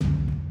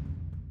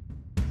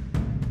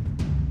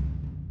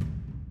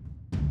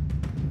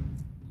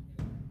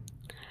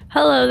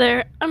Hello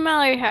there, I'm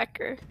Mallory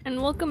Hacker,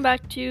 and welcome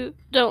back to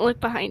Don't Look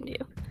Behind You.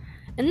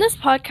 In this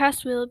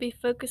podcast, we will be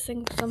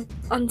focusing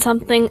on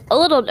something a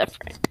little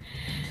different.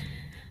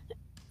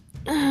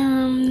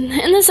 In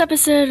this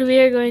episode, we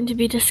are going to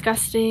be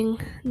discussing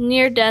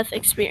near-death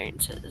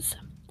experiences,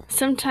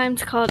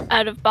 sometimes called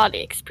out-of-body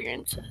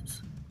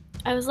experiences.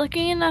 I was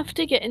lucky enough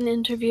to get an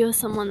interview with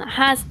someone that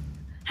has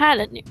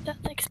had a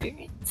near-death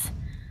experience,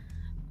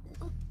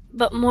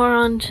 but more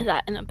on to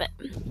that in a bit.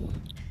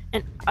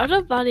 An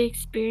out-of-body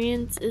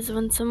experience is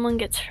when someone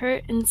gets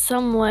hurt in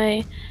some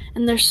way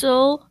and their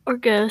soul or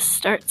ghost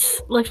starts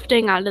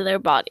lifting out of their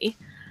body.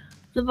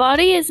 The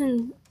body is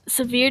in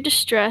severe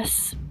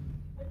distress,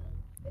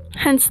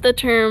 hence the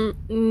term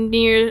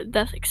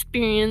near-death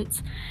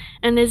experience,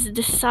 and is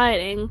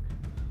deciding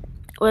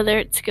whether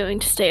it's going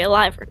to stay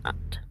alive or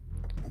not.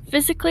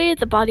 Physically,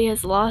 the body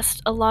has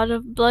lost a lot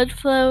of blood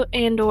flow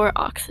and/or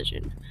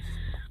oxygen.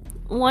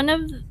 One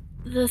of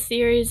the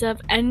theories of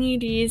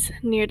NED's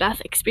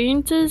near-death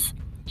experiences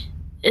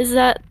is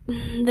that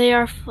they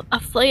are a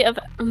flight of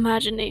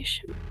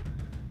imagination.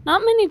 Not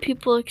many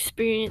people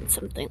experience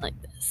something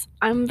like this.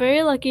 I'm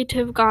very lucky to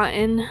have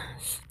gotten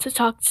to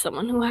talk to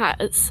someone who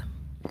has.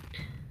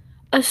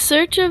 A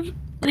search of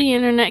the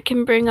internet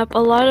can bring up a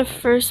lot of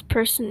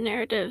first-person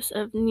narratives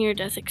of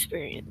near-death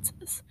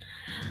experiences.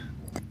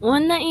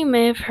 One that you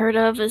may have heard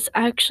of is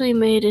actually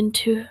made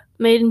into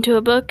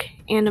a book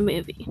and a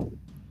movie.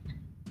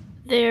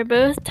 They are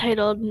both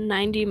titled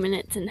 90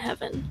 Minutes in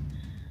Heaven.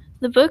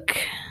 The book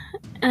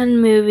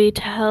and movie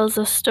tells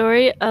a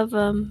story of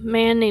a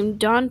man named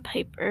Don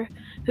Piper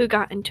who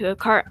got into a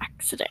car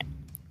accident.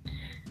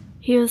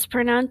 He was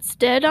pronounced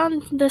dead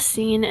on the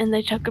scene and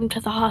they took him to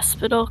the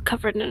hospital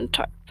covered in a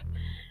tarp.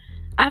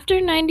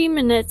 After 90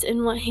 minutes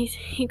in what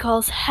he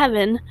calls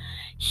heaven,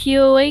 he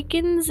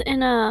awakens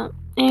and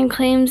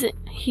claims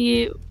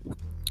he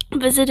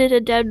visited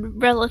a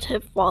dead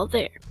relative while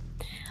there.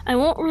 I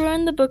won't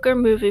ruin the book or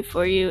movie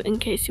for you in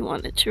case you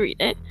wanted to read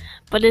it,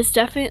 but it's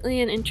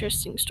definitely an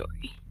interesting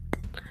story.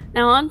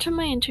 Now on to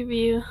my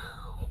interview.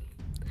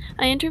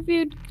 I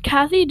interviewed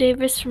Kathy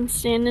Davis from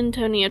San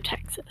Antonio,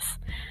 Texas.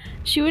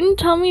 She wouldn't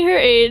tell me her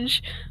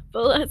age,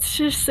 but let's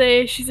just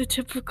say she's a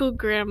typical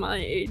grandma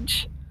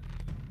age.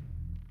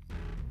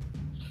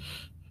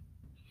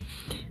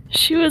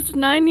 She was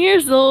 9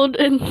 years old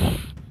and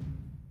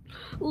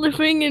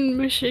living in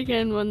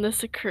Michigan when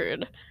this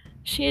occurred.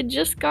 She had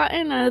just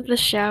gotten out of the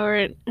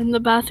shower and the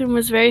bathroom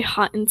was very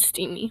hot and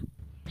steamy.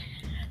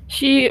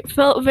 She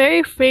felt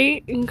very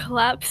faint and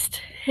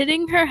collapsed,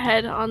 hitting her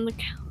head on the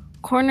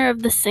corner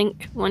of the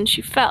sink when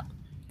she fell.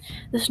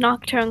 This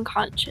knocked her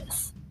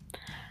unconscious.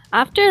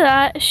 After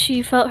that,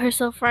 she felt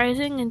herself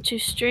rising into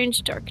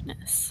strange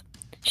darkness.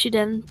 She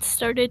then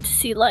started to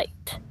see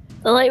light.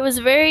 The light was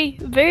very,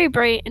 very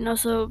bright and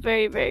also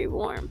very, very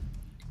warm.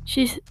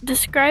 She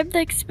described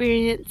the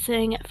experience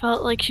saying it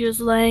felt like she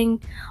was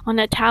laying on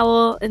a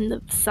towel in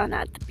the sun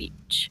at the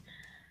beach.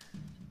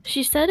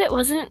 She said it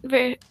wasn't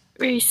very,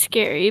 very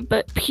scary,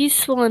 but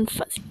peaceful and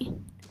fuzzy.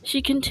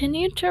 She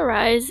continued to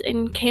rise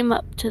and came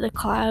up to the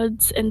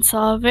clouds and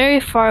saw a very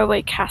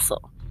faraway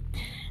castle.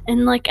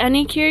 And like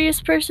any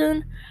curious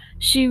person,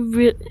 she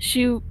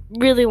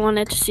really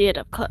wanted to see it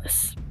up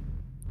close.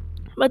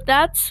 But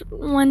that's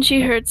when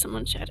she heard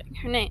someone shouting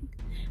her name.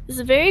 It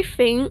was very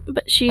faint,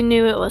 but she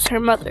knew it was her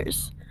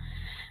mother's.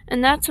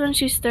 And that's when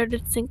she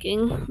started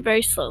sinking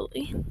very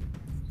slowly.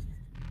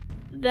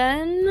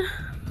 Then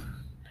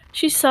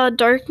she saw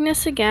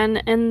darkness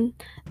again, and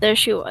there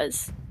she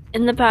was,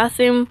 in the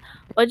bathroom,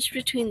 wedged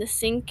between the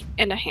sink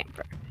and a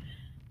hamper.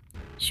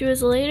 She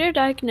was later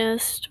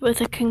diagnosed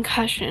with a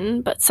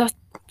concussion, but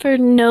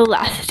suffered no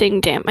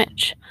lasting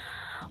damage.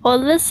 While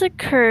this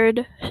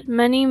occurred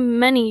many,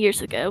 many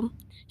years ago,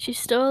 she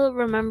still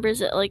remembers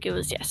it like it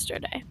was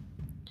yesterday.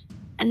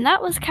 And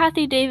that was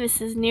Kathy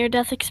Davis's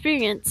near-death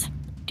experience.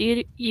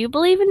 Do you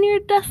believe in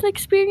near-death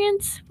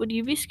experience? Would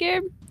you be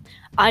scared?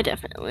 I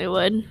definitely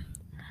would.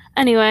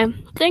 Anyway,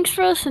 thanks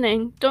for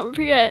listening. Don't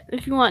forget,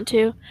 if you want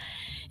to,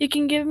 you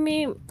can give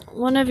me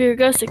one of your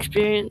ghost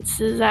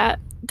experiences at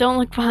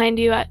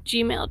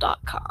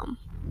don'tlookbehindyou@gmail.com.